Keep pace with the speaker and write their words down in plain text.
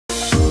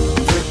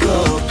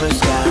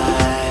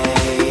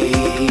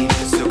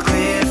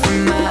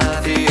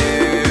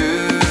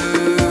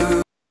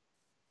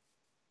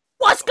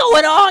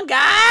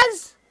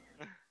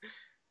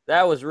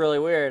That was really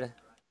weird.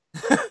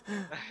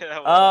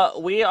 That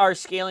was. We are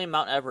scaling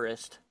Mount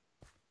Everest.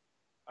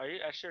 Are you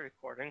actually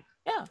recording?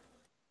 Yeah.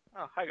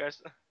 Oh, hi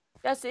guys.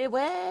 Jesse,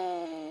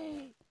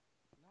 way.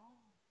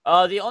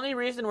 No. The only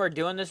reason we're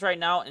doing this right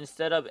now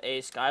instead of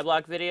a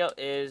Skyblock video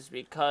is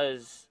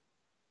because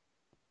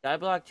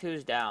Skyblock 2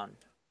 is down.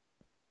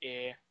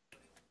 Yeah.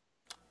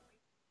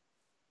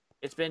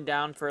 It's been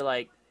down for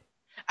like...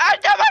 I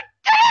never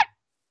did it!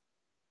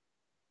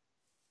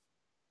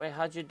 Wait,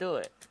 how'd you do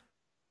it?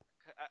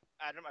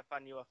 Adam, I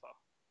found UFO.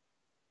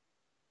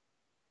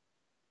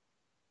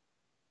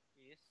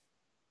 Yes.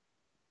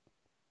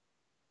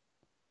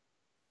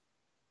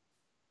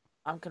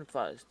 I'm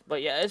confused.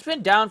 But yeah, it's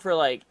been down for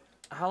like...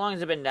 How long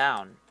has it been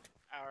down?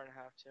 Hour and a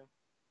half too.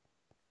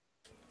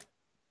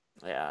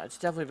 Yeah, it's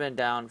definitely been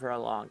down for a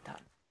long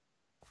time.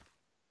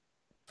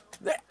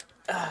 But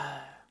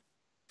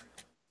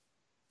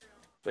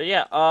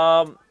yeah,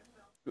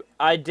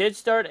 I did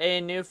start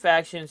a new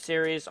faction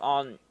series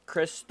on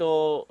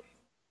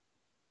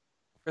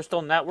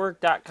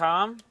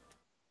crystalnetwork.com.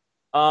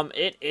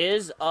 It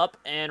is up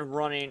and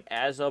running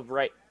as of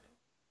right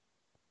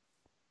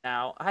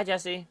now. Hi,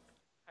 Jesse.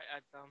 Hi,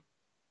 Adam.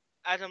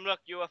 Adam, look,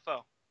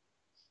 UFO.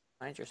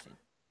 Interesting.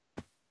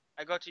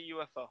 I go to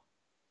UFO.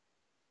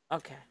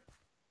 Okay.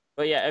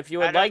 But yeah, if you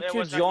would Adam, like it to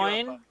was not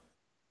join,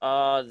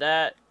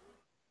 UFO.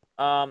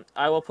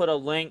 I will put a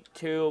link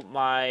to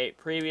my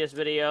previous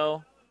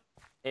video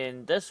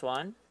in this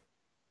one.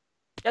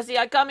 Jesse,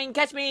 I'm coming,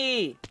 catch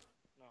me!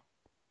 No.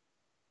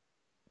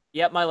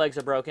 Yep, my legs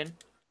are broken.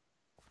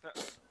 No.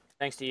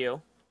 Thanks to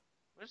you.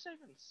 What does that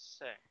even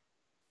say?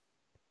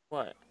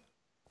 What?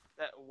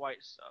 That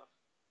white stuff.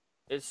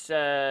 It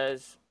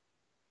says...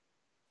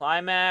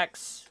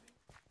 Climax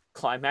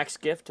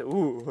gift?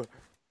 Ooh.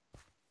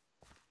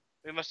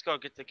 We must go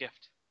get the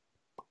gift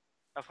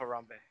of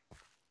Harambe.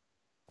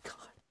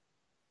 God.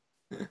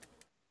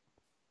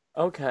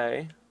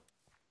 Okay.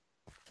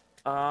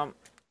 How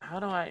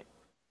do I...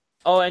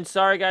 Oh, and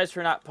sorry guys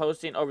for not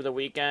posting over the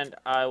weekend.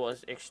 I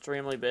was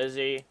extremely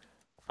busy.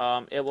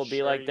 It will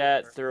be like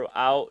that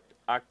throughout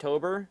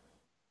October.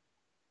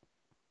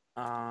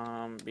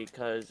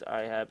 Because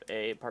I have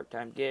a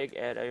part-time gig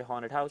at a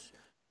haunted house.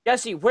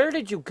 Jesse, where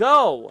did you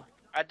go?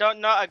 I don't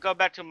know. I go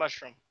back to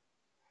Mushroom.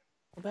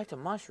 Go back to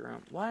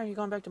Mushroom. Why are you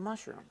going back to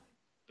Mushroom?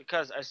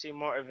 Because I see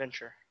more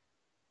adventure.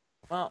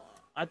 Well,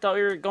 I thought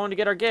we were going to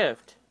get our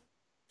gift.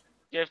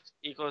 Gift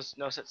equals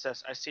no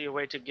success. I see a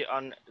way to get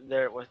on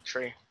there with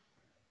tree.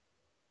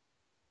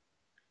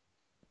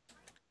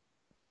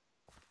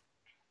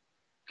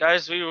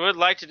 Guys, we would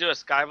like to do a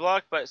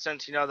skyblock, but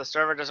since, you know, the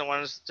server doesn't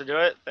want us to do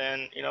it,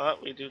 then, you know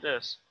what, we do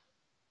this.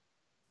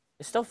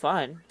 It's still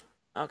fun.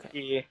 Okay.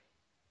 Yeah.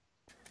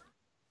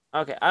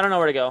 Okay, I don't know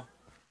where to go.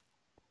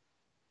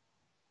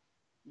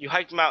 You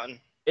hiked mountain.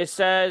 It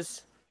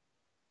says...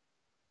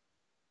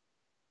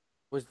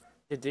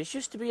 Did this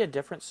used to be a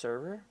different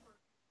server?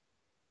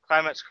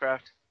 Climate's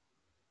craft.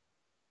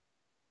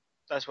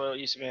 That's what it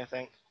used to be, I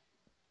think.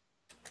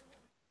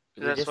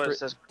 That's what it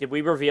says. Did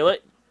we reveal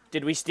it?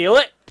 Did we steal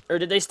it? Or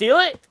did they steal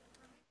it?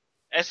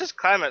 It says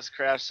Climate's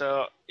craft,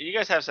 so you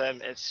guys have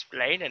some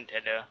explaining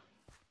to do.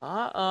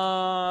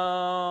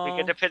 Uh-oh. We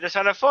get to put this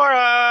on the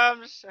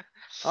forums.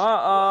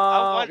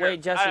 Uh-oh.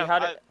 Wait, Jesse,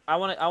 I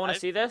want to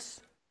see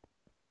this.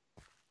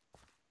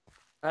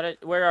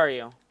 Where are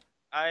you?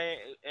 I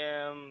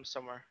am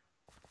somewhere.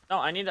 No,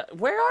 I need to...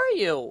 Where are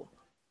you?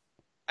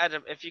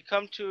 Adam, if you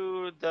come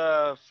to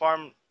the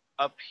farm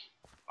up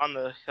on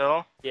the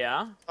hill.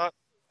 Yeah?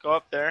 Go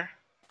up there.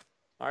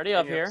 Already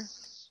up here.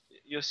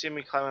 You'll see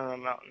me climbing the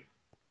mountain.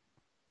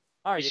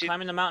 Oh, are you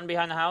climbing the mountain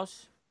behind the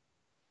house?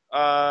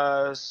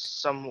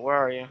 Where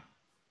are you?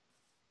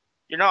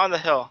 You're not on the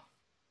hill.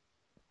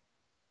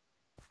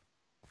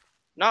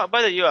 Not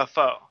by the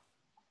UFO.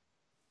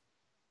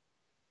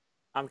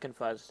 I'm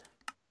confused.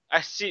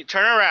 I see.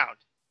 Turn around.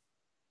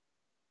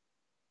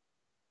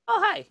 Oh,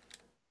 hi.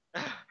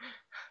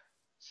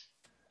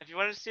 If you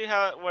want to see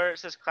where it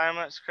says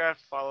Climate's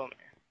Craft, follow me.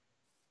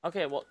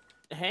 Okay, well,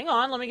 hang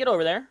on. Let me get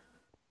over there.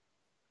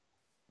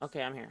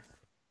 Okay, I'm here.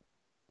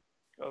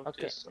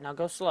 Okay, now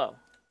go slow.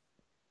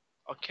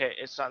 Okay,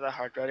 it's not that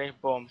hard. Ready?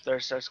 Boom. There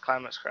says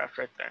Climate's Craft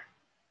right there.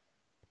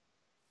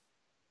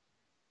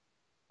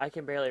 I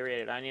can barely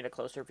read it. I need a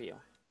closer view.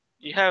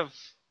 You have,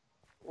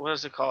 what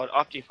is it called?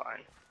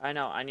 Optifine. I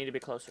know. I need to be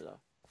closer, though.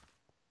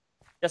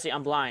 Jesse,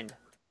 I'm blind.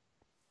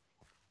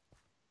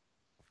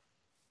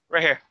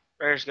 Right here.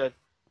 Right here's good.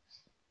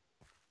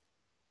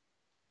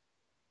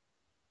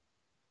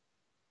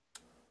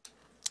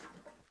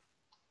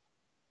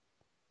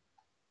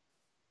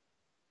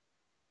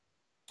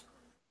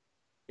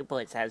 You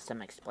boys have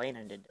some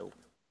explaining to do.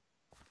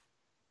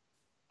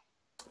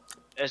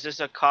 Is this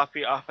a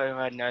copy off of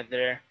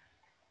another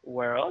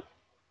world?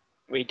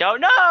 We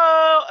don't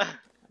know!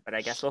 But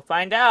I guess we'll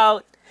find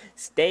out.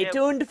 Stay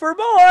tuned for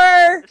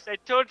more! Stay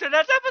tuned to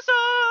next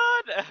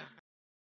episode!